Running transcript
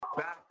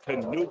to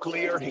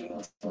Nuclear Heat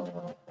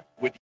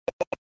with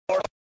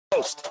your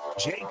host,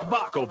 Jake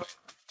Bakovic,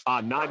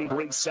 on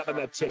 93.7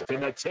 The Ticket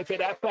and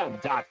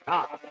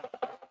theticketfm.com.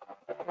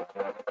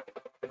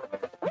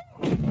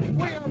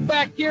 We are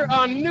back here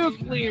on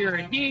Nuclear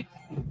Heat,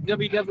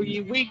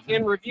 WWE Week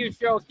in Review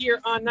show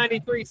here on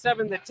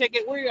 93.7 The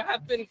Ticket. We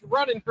have been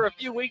running for a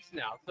few weeks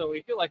now, so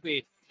we feel like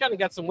we kind of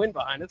got some wind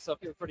behind us, so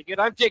feeling pretty good.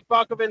 I'm Jake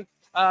Bakovic,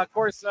 of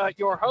course,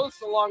 your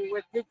host, along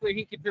with Nuclear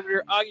Heat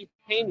contributor Augie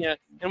Pena,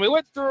 and we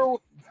went through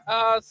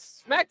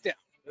SmackDown.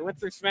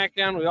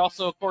 We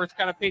also, of course,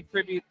 kind of paid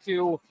tribute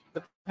to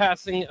the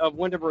passing of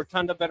Wyndham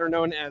Rotunda, better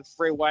known as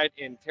Bray Wyatt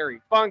and Terry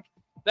Funk.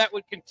 That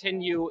would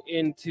continue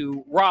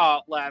into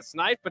Raw last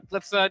night, but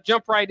let's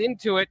jump right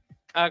into it.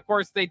 Of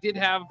course, they did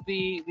have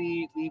the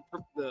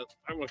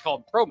I'm going to call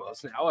them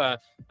promos now.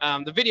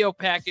 The video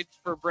package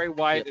for Bray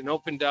Wyatt and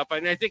opened up.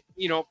 And I think,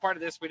 part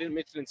of this we didn't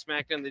mention in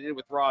SmackDown. They did it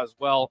with Raw as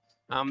well.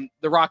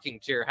 The rocking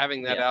chair,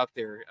 having that out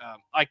there.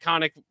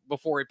 Iconic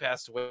before he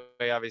passed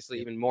away,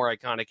 obviously, even more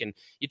iconic. And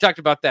you talked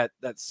about that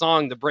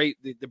song, the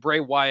Bray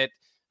Wyatt,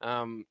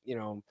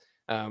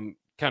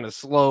 kind of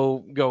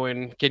slow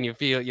going. Can you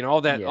feel,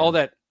 all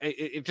that,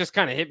 it just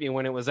kind of hit me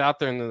when it was out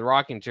there in the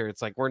rocking chair.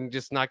 It's like, we're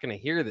just not going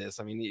to hear this.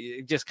 I mean,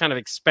 it just kind of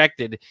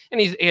expected, and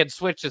he had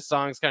switched his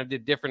songs, kind of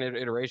did different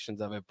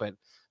iterations of it, but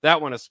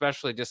that one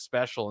especially just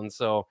special. And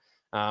so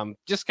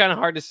just kind of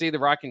hard to see the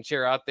rocking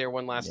chair out there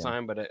one last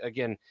time, but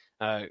again,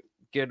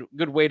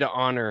 good way to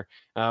honor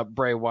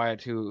Bray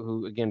Wyatt,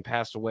 who again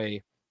passed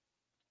away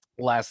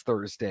last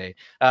Thursday.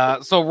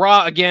 So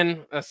Raw,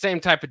 again, same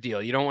type of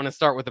deal. You don't want to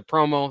start with a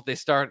promo. They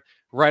start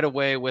right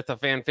away with a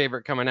fan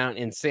favorite coming out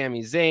in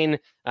Sami Zayn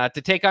to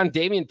take on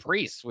Damian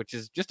Priest, which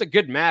is just a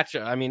good match.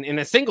 I mean, in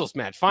a singles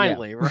match,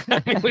 finally. Right?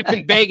 I mean, we've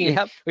been begging.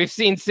 We've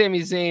seen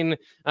Sami Zayn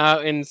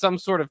in some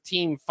sort of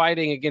team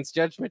fighting against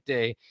Judgment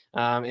Day.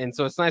 And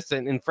so it's nice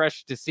and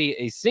fresh to see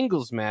a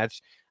singles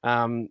match.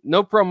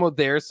 No promo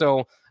there.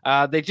 So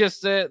they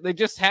just had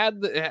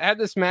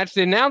this match.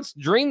 They announced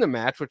during the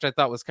match, which I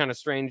thought was kind of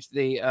strange,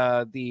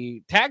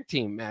 the tag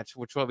team match,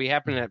 which will be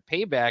happening at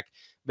Payback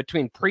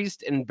between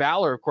Priest and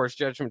Balor, of course,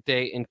 Judgment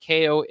Day, and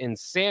KO and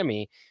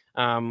Sammy,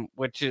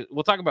 which is,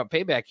 we'll talk about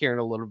Payback here in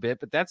a little bit,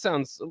 but that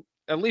sounds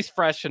at least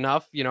fresh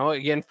enough,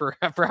 again, for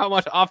how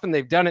much often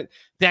they've done it,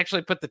 to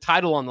actually put the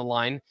title on the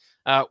line.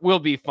 Will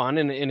be fun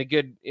in a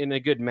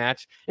good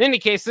match. In any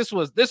case, this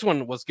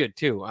one was good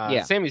too.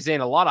 Sami Zayn,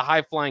 a lot of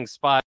high flying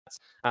spots,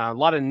 a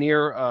lot of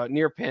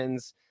near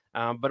pins,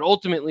 but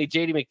ultimately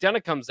JD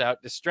McDonough comes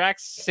out,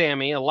 distracts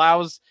Sammy,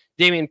 allows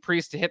Damian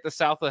Priest to hit the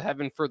South of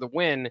Heaven for the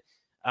win.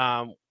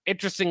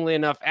 Interestingly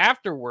enough,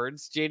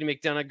 afterwards, JD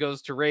McDonough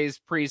goes to raise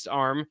Priest's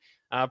arm.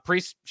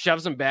 Priest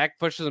shoves him back,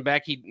 pushes him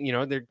back.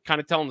 They're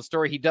kind of telling the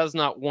story. He does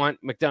not want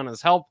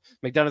McDonough's help.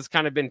 McDonough's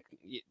kind of been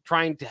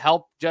trying to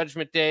help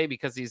Judgment Day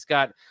because he's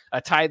got a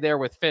tie there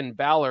with Finn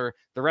Balor.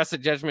 The rest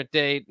of Judgment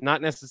Day,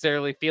 not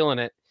necessarily feeling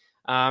it.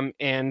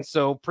 And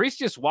so Priest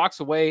just walks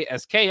away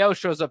as KO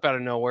shows up out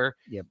of nowhere.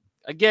 Yep.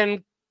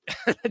 Again,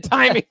 the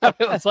timing of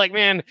it was like,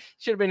 man,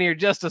 should have been here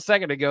just a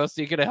second ago,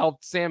 so you could have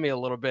helped Sammy a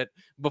little bit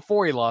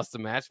before he lost the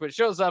match. But it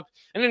shows up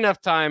in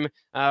enough time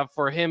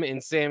for him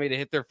and Sammy to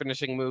hit their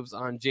finishing moves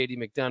on JD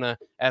McDonough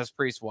as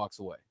Priest walks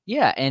away.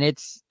 Yeah, and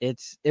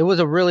it was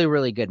a really,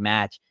 really good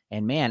match.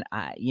 And man,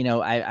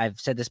 I've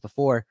said this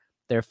before,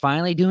 they're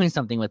finally doing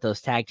something with those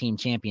tag team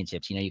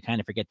championships. You kind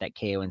of forget that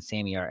KO and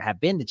Sammy have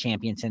been the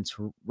champions since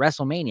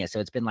WrestleMania, so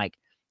it's been like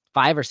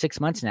 5 or 6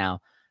 months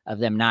now of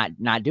them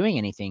not doing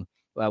anything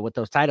with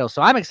those titles.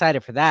 So I'm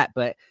excited for that.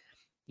 But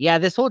yeah,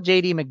 this whole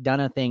JD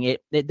McDonough thing,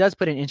 it does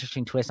put an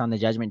interesting twist on the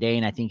Judgment Day,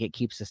 and I think it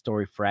keeps the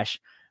story fresh.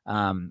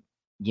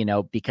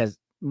 Because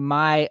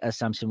my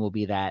assumption will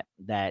be that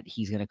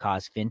he's going to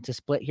cause Finn to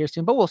split here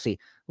soon, but we'll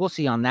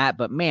see on that.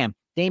 But man,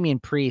 Damian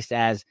Priest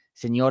as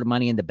Senor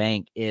Money in the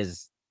Bank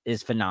is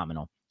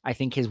phenomenal. I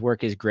think his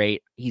work is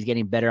great. He's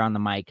getting better on the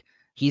mic.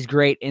 He's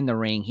great in the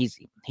ring. He's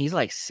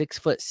like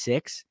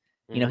 6'6".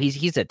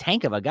 He's a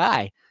tank of a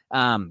guy.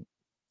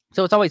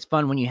 So it's always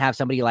fun when you have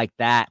somebody like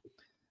that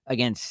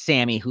against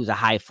Sammy, who's a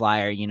high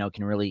flyer,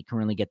 can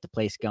really get the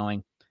place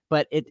going.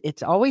 But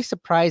it's always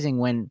surprising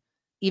when,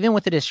 even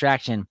with the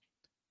distraction,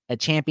 a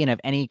champion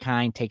of any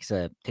kind takes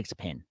a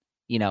pin,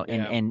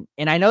 and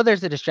I know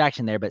there's a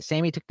distraction there, but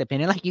Sammy took the pin.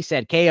 And like you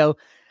said, KO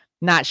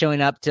not showing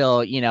up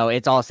till,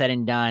 it's all said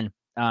and done,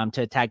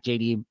 to attack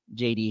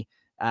JD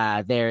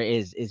there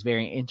is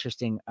very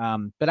interesting.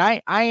 But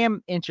I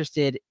am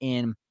interested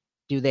in,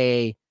 do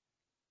they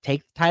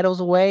take the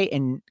titles away?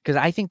 And because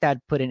I think that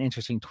put an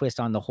interesting twist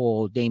on the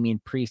whole Damian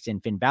Priest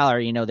and Finn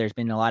Balor. There's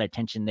been a lot of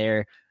tension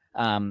there,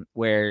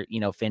 where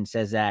Finn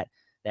says that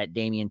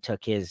Damian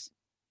took his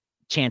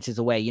chances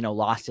away,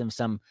 lost him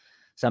some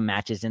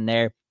matches in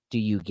there. Do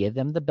you give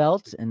them the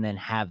belts and then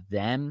have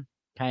them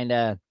kind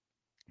of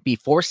be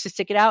forced to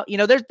stick it out?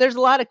 There's a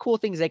lot of cool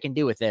things they can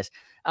do with this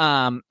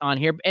on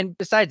here. And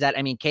besides that,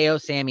 I mean, KO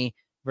Sammy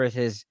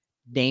versus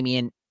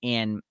Damian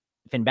and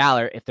Finn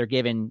Balor, if they're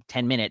given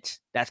 10 minutes,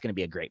 that's going to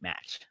be a great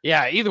match.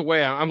 Yeah, either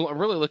way, I'm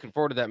really looking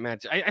forward to that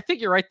match. I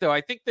think you're right, though.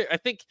 I think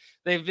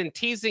they've been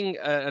teasing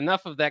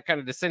enough of that kind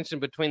of dissension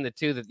between the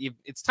two that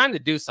it's time to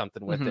do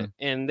something with it.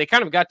 And they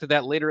kind of got to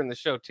that later in the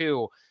show,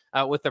 too,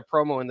 with the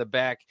promo in the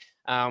back,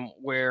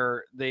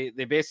 where they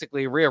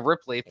basically, Rhea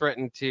Ripley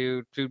threatened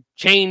to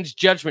change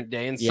Judgment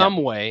Day in some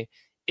way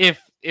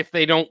if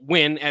they don't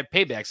win at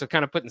Payback. So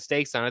kind of putting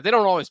stakes on it. They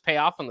don't always pay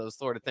off on those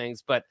sort of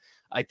things, but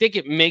I think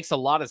it makes a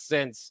lot of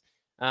sense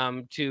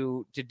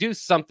to do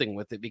something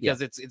with it,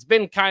 because it's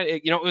been kind of,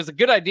 it was a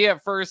good idea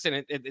at first,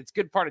 and it's a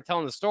good part of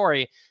telling the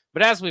story.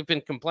 But as we've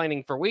been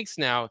complaining for weeks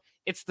now,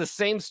 it's the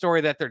same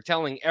story that they're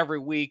telling every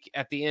week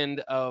at the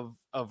end of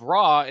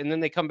Raw, and then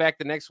they come back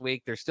the next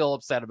week. They're still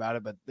upset about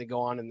it, but they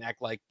go on and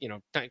act like,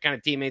 kind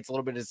of teammates, a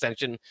little bit of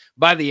dissension.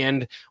 By the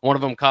end, one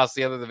of them costs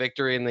the other the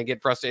victory, and they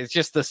get frustrated. It's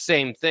just the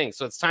same thing.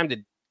 So it's time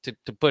to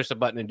push the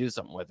button and do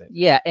something with it.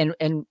 Yeah,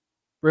 and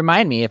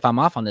remind me if I'm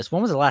off on this.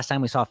 When was the last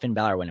time we saw Finn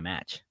Balor win a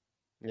match?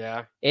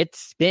 Yeah,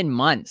 it's been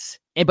months,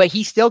 but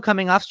he's still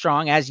coming off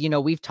strong. As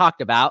we've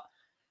talked about,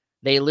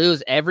 they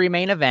lose every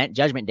main event.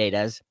 Judgment Day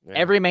does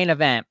every main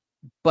event,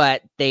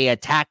 but they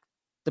attack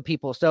the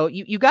people. So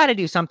you got to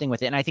do something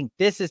with it. And I think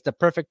this is the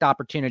perfect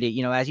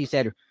opportunity. As you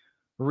said,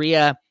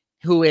 Rhea,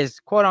 who is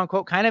quote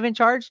unquote kind of in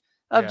charge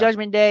of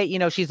Judgment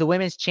Day. She's the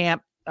women's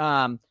champ.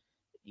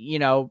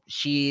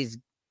 She's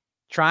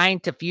trying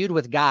to feud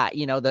with Guy,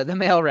 the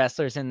male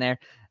wrestlers in there.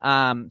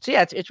 So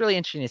yeah, it's really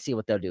interesting to see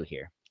what they'll do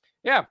here.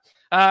 Yeah.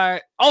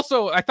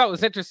 Also, I thought it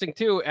was interesting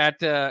too,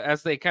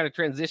 as they kind of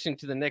transitioned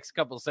to the next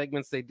couple of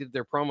segments, they did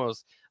their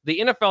promos. The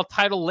NFL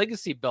title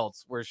legacy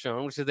belts were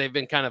shown, which is they've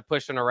been kind of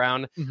pushing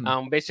around.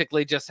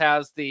 Basically just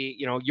has the,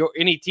 your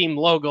any team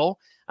logo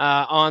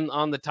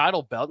on the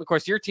title belt. And of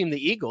course, your team, the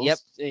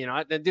Eagles,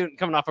 they're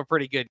coming off a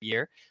pretty good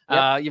year.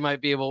 You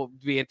might be able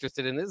to be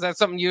interested in this. Is that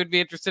something you would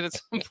be interested in at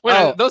some point?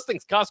 Oh. Those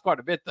things cost quite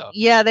a bit, though.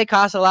 Yeah, they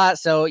cost a lot.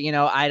 So,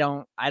 I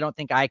don't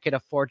think I could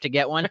afford to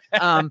get one.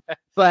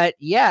 But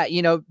yeah,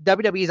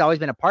 WWE's always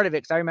been a part of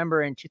it. Cause I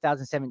remember in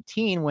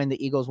 2017 when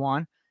the Eagles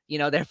won,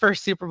 their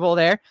first Super Bowl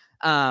there,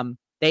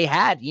 they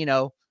had,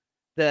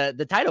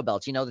 the title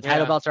belts, the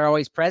title belts are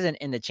always present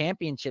in the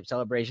championship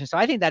celebration. So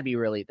I think that'd be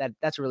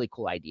that's a really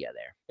cool idea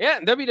there. Yeah.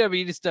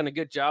 WWE just done a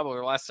good job over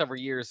the last several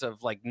years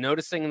of like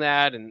noticing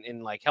that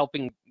and like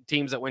helping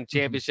teams that win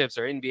championships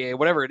or NBA,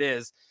 whatever it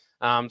is.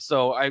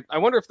 So I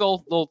wonder if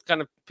they'll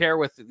kind of pair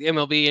with the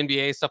MLB,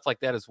 NBA, stuff like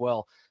that as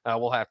well.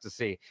 We'll have to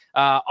see.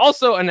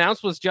 Also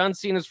announced was John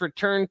Cena's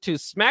return to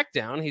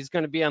SmackDown. He's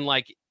going to be on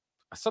like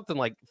something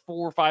like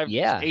 4, 5,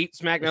 8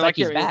 SmackDown. Like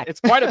he's back. It's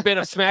quite a bit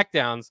of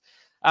SmackDowns,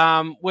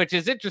 which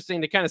is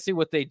interesting to kind of see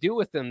what they do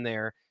with them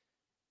there.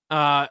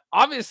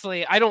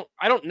 Obviously, I don't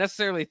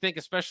necessarily think,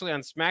 especially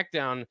on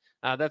SmackDown,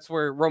 that's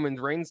where Roman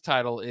Reigns'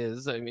 title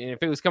is. I mean, if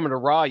it was coming to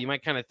Raw, you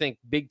might kind of think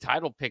big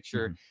title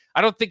picture.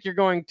 I don't think you're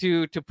going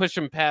to push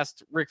him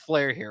past Ric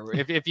Flair here.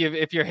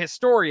 If you're a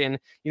historian,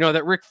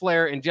 that Ric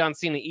Flair and John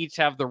Cena each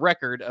have the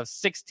record of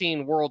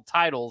 16 world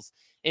titles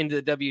in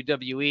the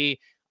WWE.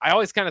 I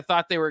always kind of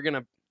thought they were going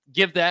to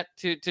give that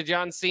to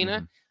John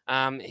Cena.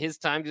 His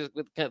time just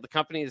with the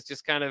company is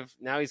just kind of,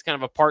 now he's kind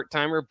of a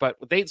part-timer, but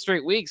with 8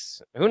 straight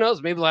weeks, who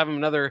knows? Maybe they'll have him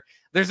another.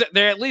 There's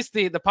at least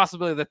the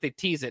possibility that they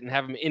tease it and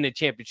have him in a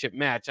championship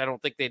match. I don't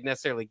think they'd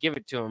necessarily give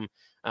it to him.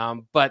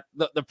 But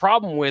the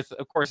problem with,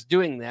 of course,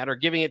 doing that or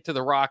giving it to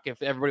The Rock,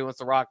 if everybody wants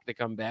The Rock to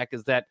come back,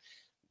 is that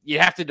you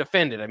have to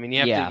defend it. I mean, you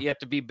have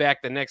to be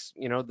back the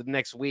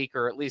next week,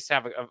 or at least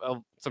have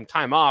some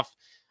time off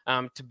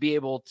to be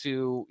able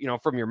to,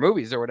 from your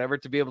movies or whatever,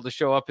 to be able to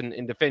show up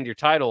and defend your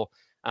title.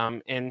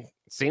 And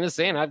Cena's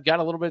saying, I've got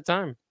a little bit of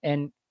time.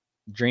 And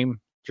dream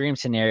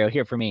scenario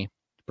here for me: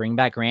 bring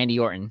back Randy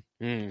Orton,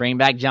 bring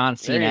back John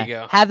Cena, there you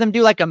go. Have them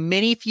do like a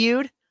mini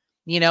feud,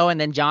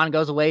 and then John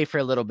goes away for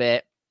a little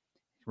bit.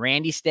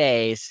 Randy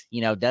stays,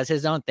 does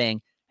his own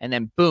thing, and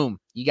then boom,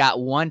 you got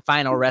one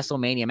final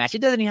WrestleMania match.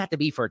 It doesn't even have to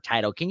be for a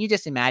title. Can you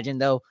just imagine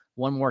though,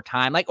 one more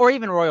time, or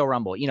even Royal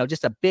Rumble,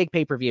 just a big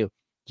pay-per-view.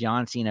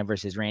 John Cena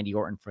versus Randy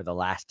Orton for the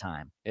last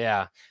time.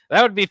 Yeah,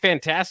 that would be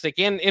fantastic.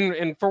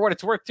 And for what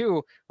it's worth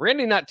too,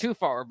 Randy not too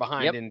far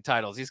behind in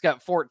titles. He's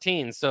got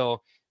 14.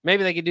 So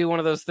maybe they could do one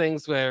of those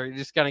things where you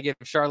just kind of give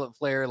Charlotte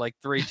Flair like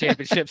 3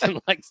 championships in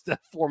like the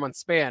 4-month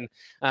span.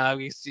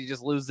 He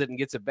just loses it and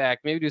gets it back.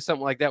 Maybe do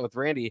something like that with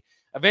Randy.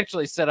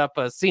 Eventually set up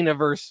a Cena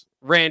versus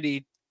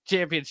Randy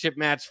championship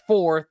match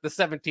for the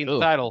 17th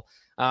title.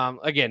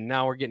 Again,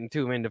 now we're getting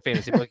too into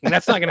fantasy booking.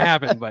 That's not going to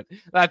happen, but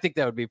I think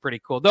that would be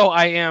pretty cool. Though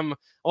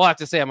I'll have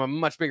to say I'm a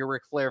much bigger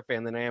Ric Flair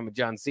fan than I am a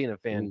John Cena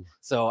fan.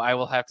 So I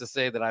will have to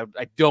say that I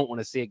don't want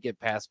to see it get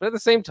past. But at the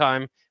same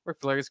time, Ric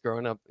Flair is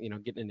growing up,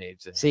 getting an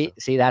age. See,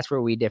 that's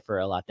where we differ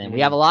a lot. Then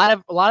we have a lot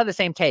of the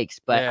same takes,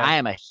 but I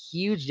am a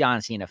huge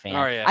John Cena fan.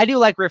 Oh, yeah. I do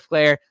like Ric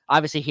Flair.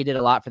 Obviously, he did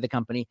a lot for the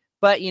company,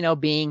 but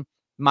being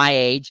my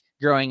age,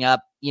 growing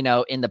up,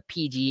 in the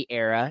PG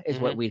era is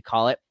what we'd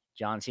call it.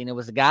 John Cena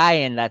was the guy,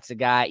 and that's the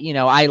guy.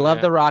 I love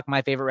The Rock,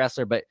 my favorite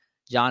wrestler, but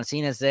John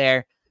Cena's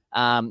there.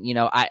 You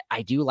know,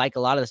 I do like a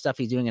lot of the stuff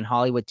he's doing in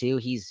Hollywood too.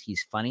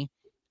 He's funny.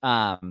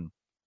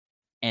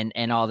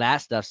 And all that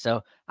stuff.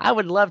 So I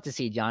would love to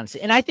see John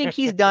Cena. And I think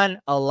he's done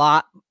a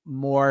lot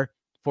more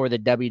for the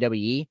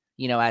WWE,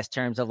 you know, as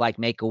terms of like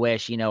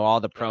Make-A-Wish, you know, all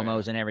the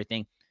promos and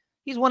everything.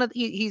 He's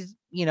he's,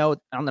 you know,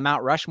 on the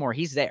Mount Rushmore,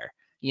 he's there,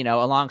 you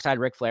know, alongside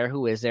Ric Flair,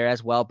 who is there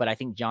as well. But I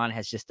think John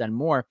has just done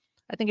more.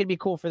 I think it'd be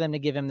cool for them to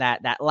give him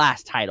that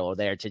last title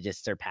there to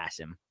just surpass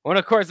him. Well,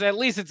 of course, at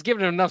least it's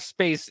given him enough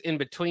space in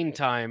between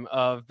time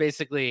of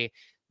basically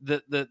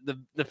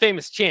the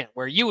famous chant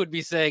where you would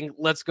be saying,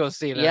 let's go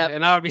Cena. Yep.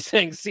 And I would be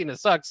saying Cena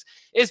sucks.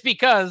 It's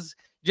because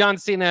John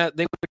Cena,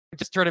 they would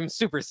just turn him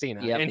Super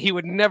Cena and he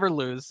would never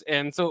lose.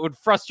 And so it would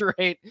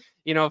frustrate,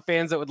 you know,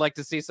 fans that would like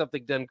to see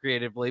something done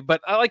creatively.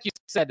 But like you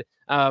said,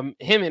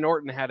 him and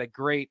Orton had a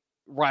great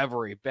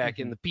rivalry back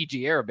in the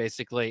PG era,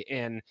 basically.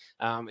 And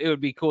it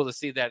would be cool to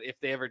see that if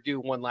they ever do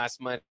one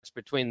last match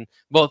between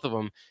both of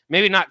them.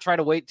 Maybe not try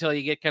to wait till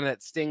you get kind of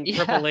that Sting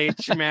Triple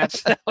H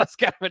match. That was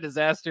kind of a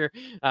disaster.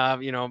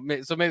 You know,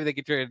 so maybe they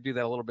could try to do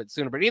that a little bit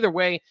sooner. But either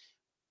way,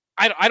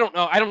 I don't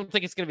know. I don't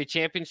think it's going to be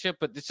championship,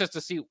 but it's just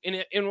to see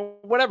in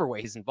whatever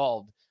way he's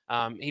involved.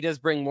 He does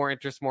bring more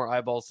interest, more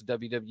eyeballs to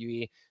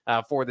WWE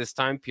for this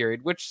time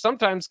period, which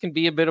sometimes can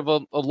be a bit of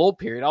a low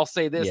period. I'll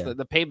say this,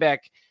 the Payback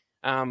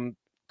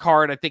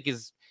card I think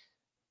is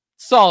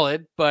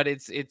solid, but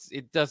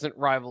it doesn't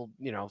rival,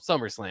 you know,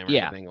 SummerSlam or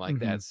anything like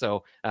that.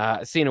 So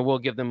Cena will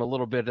give them a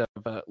little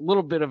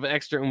bit of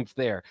extra oomph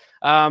there.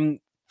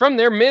 From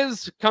there,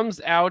 Miz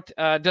comes out,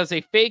 does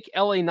a fake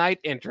LA Knight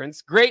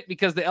entrance. Great,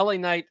 because the LA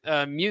Knight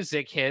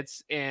music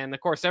hits, and of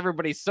course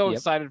everybody's so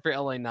excited for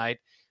LA Knight.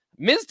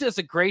 Miz does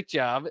a great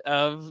job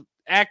of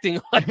acting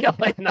like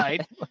LA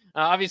Knight,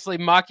 obviously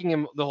mocking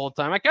him the whole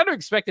time. I kind of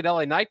expected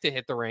LA Knight to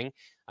hit the ring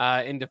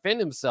and defend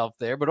himself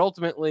there, but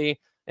ultimately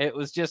it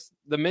was just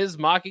the Miz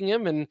mocking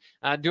him and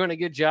doing a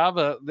good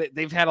job.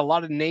 They've had a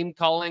lot of name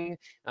calling,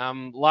 a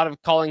lot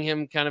of calling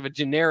him kind of a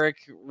generic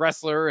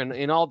wrestler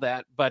and all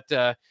that, but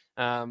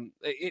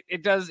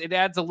it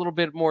adds a little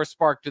bit more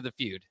spark to the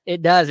feud.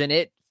 It does,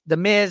 and the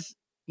Miz,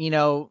 you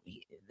know,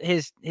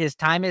 his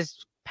time is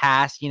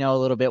past, you know, a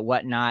little bit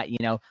whatnot, you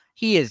know,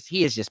 he is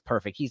just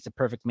perfect. He's the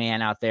perfect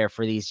man out there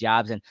for these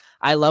jobs. And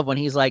I love when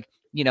he's like,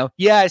 you know,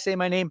 I say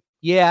my name.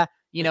 Yeah.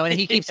 You know, and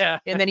he keeps,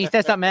 and then he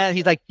says something and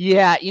he's like,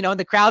 yeah, you know, and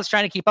the crowd's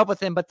trying to keep up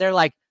with him, but they're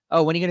like,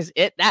 oh, when are you going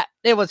to,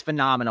 it was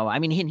phenomenal. I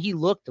mean, he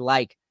looked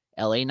like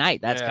LA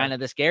Knight. That's kind of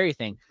the scary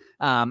thing.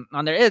 On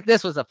there,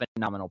 this was a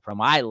phenomenal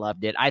promo. I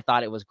loved it. I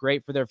thought it was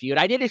great for their feud.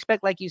 I did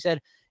expect, like you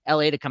said,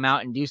 LA to come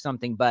out and do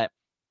something, but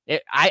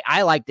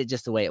I liked it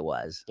just the way it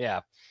was.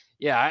 Yeah.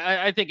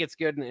 Yeah, I think it's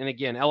good. And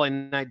again, LA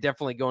Knight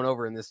definitely going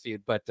over in this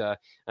feud, but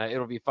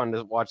it'll be fun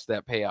to watch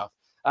that payoff.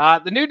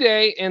 The New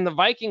Day and the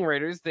Viking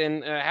Raiders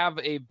then have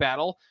a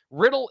battle.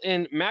 Riddle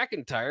and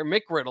McIntyre,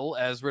 Mick Riddle,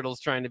 as Riddle's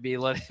trying to be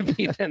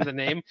in the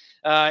name,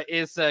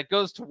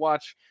 goes to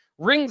watch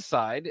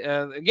ringside.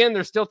 Again,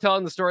 they're still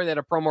telling the story that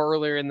a promo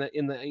earlier in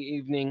the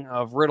evening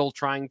of Riddle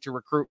trying to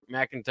recruit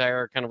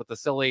McIntyre, kind of with the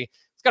silly.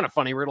 It's kind of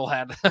funny. Riddle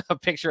had a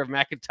picture of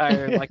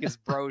McIntyre in like his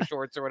bro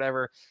shorts or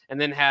whatever,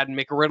 and then had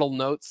McRiddle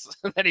notes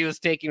that he was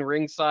taking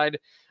ringside.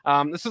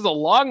 This is a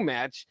long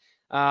match.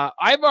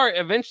 Ivar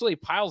eventually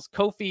piles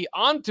Kofi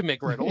onto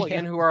McRiddle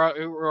again, who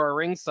are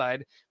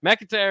ringside.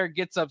 McIntyre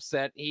gets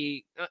upset.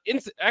 He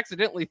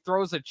accidentally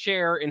throws a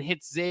chair and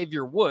hits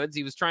Xavier Woods.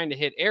 He was trying to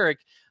hit Eric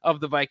of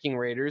the Viking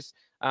Raiders.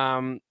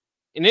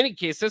 In any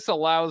case, this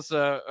allows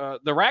the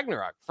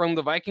Ragnarok from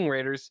the Viking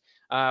Raiders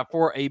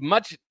for a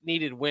much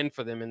needed win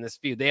for them in this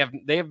feud. They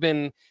have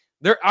been.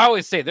 I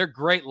always say they're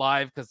great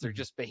live because they're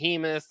just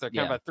behemoths. They're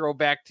kind of a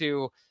throwback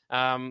to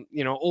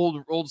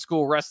old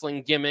school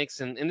wrestling gimmicks,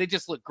 and they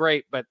just look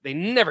great, but they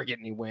never get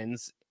any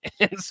wins.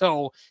 And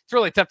so it's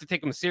really tough to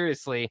take them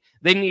seriously.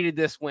 They needed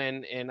this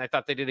win, and I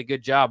thought they did a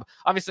good job.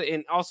 Obviously,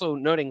 and also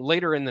noting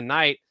later in the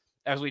night,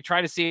 as we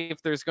try to see if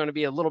there's going to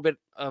be a little bit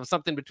of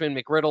something between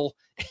McRiddle,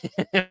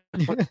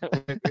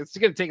 it's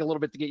going to take a little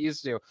bit to get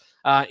used to.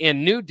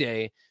 And New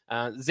Day,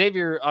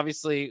 Xavier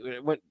obviously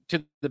went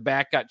to the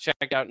back, got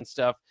checked out and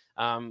stuff.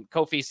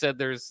 Kofi said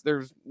there's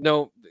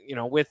no,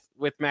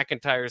 with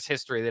McIntyre's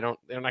history, they're not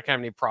going to have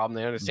any problem.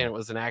 They understand it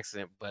was an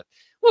accident, but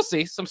we'll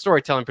see some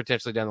storytelling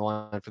potentially down the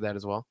line for that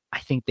as well. I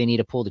think they need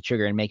to pull the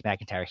trigger and make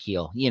McIntyre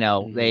heel.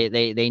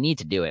 They need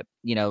to do it.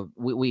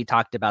 We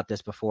talked about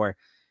this before.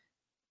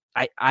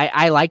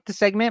 I liked the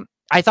segment.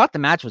 I thought the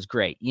match was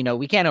great.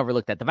 We can't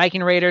overlook that. The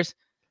Viking Raiders,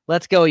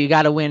 let's go. You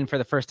got to win for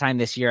the first time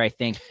this year, I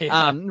think.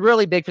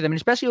 Really big for them, and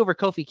especially over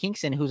Kofi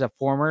Kingston, who's a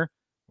former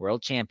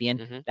world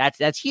champion.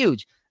 That's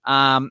huge.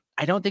 I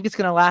don't think it's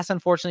going to last,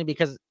 unfortunately,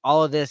 because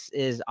all of this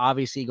is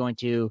obviously going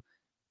to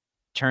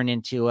turn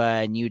into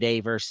a New Day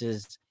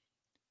versus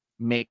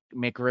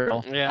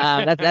McRiddle.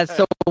 Yeah. That's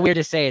so weird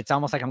to say. It's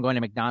almost like I'm going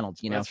to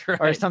McDonald's, That's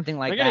right. or something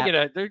like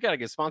that. They've got to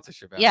get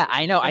sponsorship. Yeah,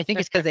 I know. I think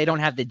it's because they don't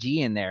have the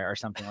G in there or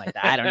something like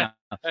that. I don't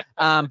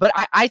know. But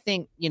I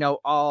think, you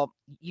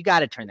got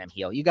to turn them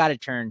heel. You got to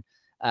turn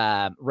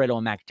Riddle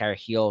and McIntyre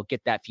heel,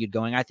 get that feud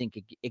going. I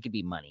think it could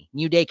be money.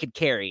 New Day could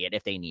carry it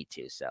if they need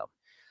to. So.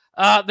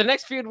 The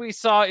next feud we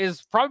saw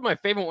is probably my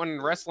favorite one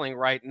in wrestling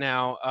right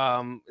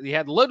now. You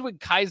had Ludwig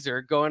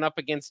Kaiser going up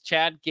against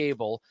Chad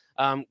Gable.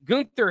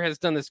 Gunther has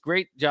done this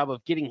great job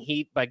of getting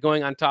heat by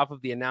going on top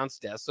of the announce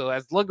desk. So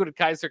as Ludwig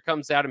Kaiser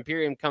comes out,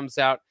 Imperium comes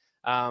out,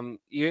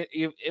 you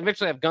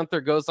eventually have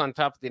Gunther goes on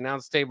top of the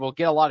announce table,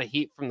 get a lot of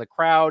heat from the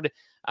crowd.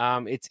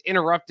 It's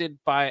interrupted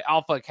by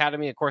Alpha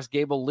Academy. Of course,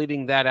 Gable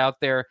leading that out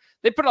there.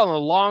 They put on a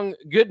long,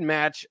 good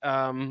match.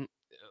 A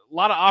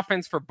lot of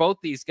offense for both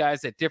these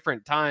guys at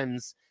different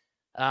times.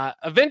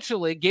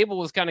 Eventually, Gable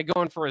was kind of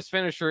going for his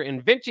finisher,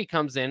 and Vinci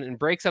comes in and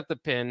breaks up the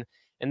pin.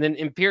 And then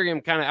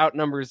Imperium kind of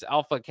outnumbers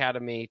Alpha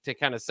Academy to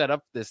kind of set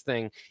up this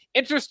thing.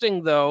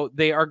 Interesting, though,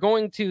 they are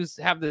going to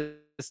have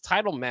this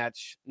title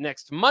match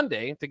next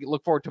Monday to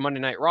look forward to Monday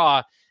Night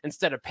Raw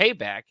instead of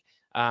Payback.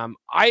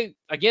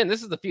 Again,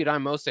 this is the feud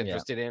I'm most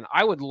interested in.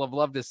 I would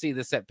love to see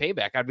this at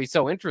Payback. I'd be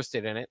so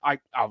interested in it.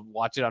 I'll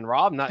watch it on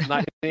Raw. I'm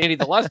not any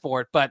the less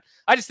for it, but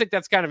I just think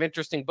that's kind of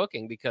interesting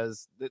booking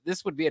because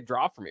this would be a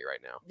draw for me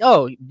right now.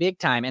 Oh, big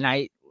time.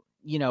 And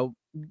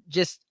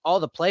just all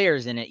the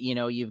players in it,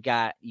 you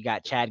got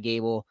Chad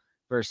Gable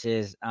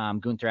versus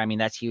Gunther. I mean,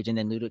 that's huge. And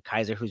then Ludwig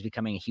Kaiser, who's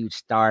becoming a huge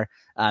star.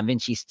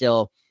 Vinci's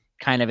still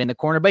kind of in the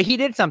corner, but he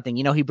did something.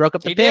 He broke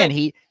up the pin.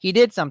 He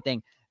did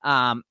something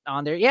on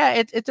there. Yeah,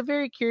 it's a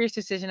very curious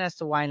decision as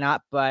to why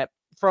not. But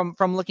from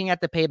looking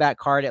at the Payback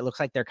card, it looks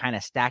like they're kind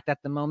of stacked at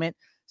the moment.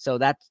 So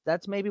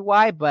that's maybe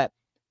why. But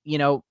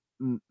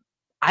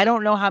I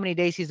don't know how many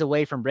days he's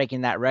away from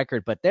breaking that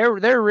record, but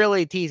they're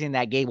really teasing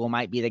that Gable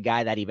might be the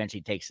guy that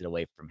eventually takes it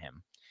away from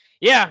him.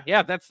 Yeah,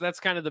 that's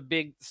kind of the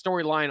big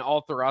storyline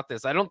all throughout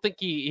this. I don't think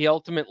he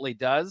ultimately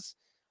does.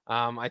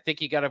 I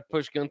think you got to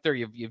push Gunther.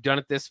 You've done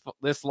it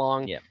this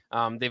long. Yeah.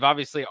 They've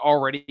obviously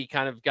already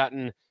kind of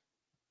gotten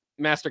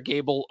Master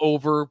Gable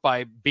over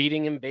by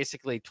beating him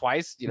basically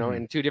twice,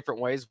 in two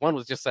different ways. One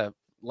was just a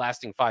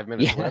lasting 5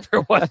 minutes, whatever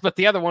it was, but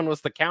the other one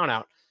was the count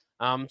out.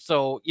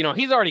 So,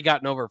 he's already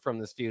gotten over from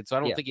this feud, so I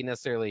don't think he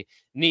necessarily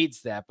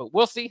needs that, but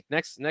we'll see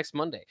next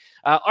Monday.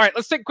 All right,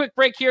 let's take a quick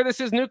break here. This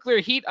is Nuclear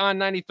Heat on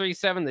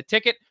 93.7 The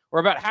Ticket. We're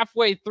about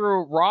halfway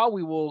through Raw.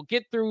 We will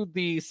get through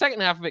the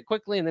second half of it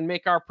quickly and then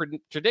make our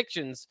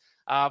predictions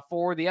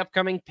for the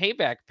upcoming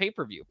Payback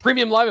pay-per-view.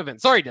 Premium live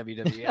event. Sorry,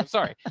 WWE. I'm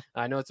sorry.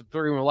 I know it's a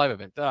premium live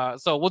event.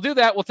 So we'll do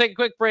that. We'll take a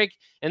quick break,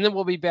 and then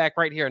we'll be back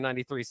right here on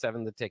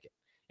 93.7 The Ticket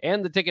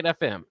and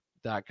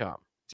theticketfm.com.